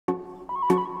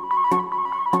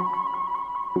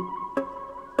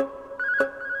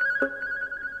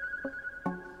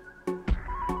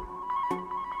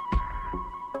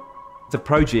The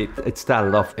project, it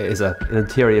started off as an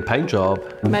interior paint job.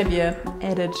 Maybe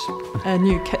added a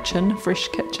new kitchen, a fresh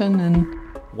kitchen, and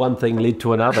one thing led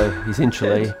to another,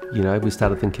 essentially. You know, we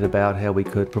started thinking about how we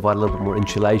could provide a little bit more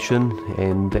insulation,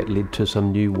 and that led to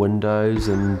some new windows,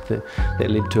 and that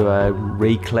led to a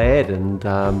reclad,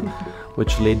 and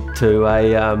which led to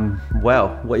a,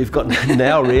 well, what you've got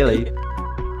now, really.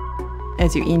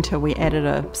 As you enter, we added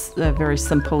a very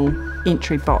simple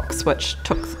entry box, which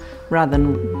took, rather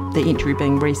than the entry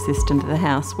being recessed into the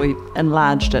house, we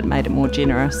enlarged it, made it more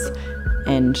generous,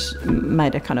 and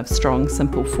made a kind of strong,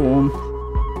 simple form.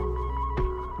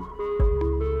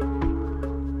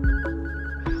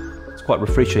 It's quite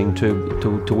refreshing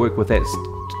to work with that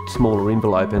smaller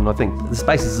envelope, and I think the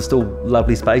spaces are still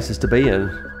lovely spaces to be in.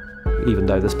 Even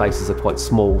though the spaces are quite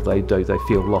small, they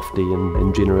feel lofty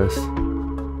and generous.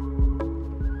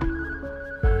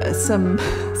 Some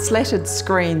slatted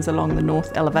screens along the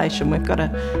north elevation. We've got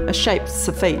a shaped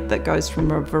soffit that goes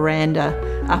from a veranda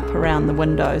up around the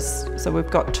windows. So we've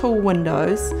got tall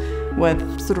windows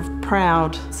with sort of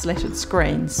proud slatted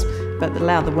screens, but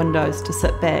allow the windows to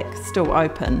sit back, still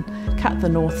open, cut the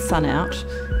north sun out,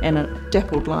 and a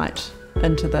dappled light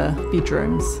into the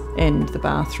bedrooms and the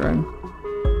bathroom.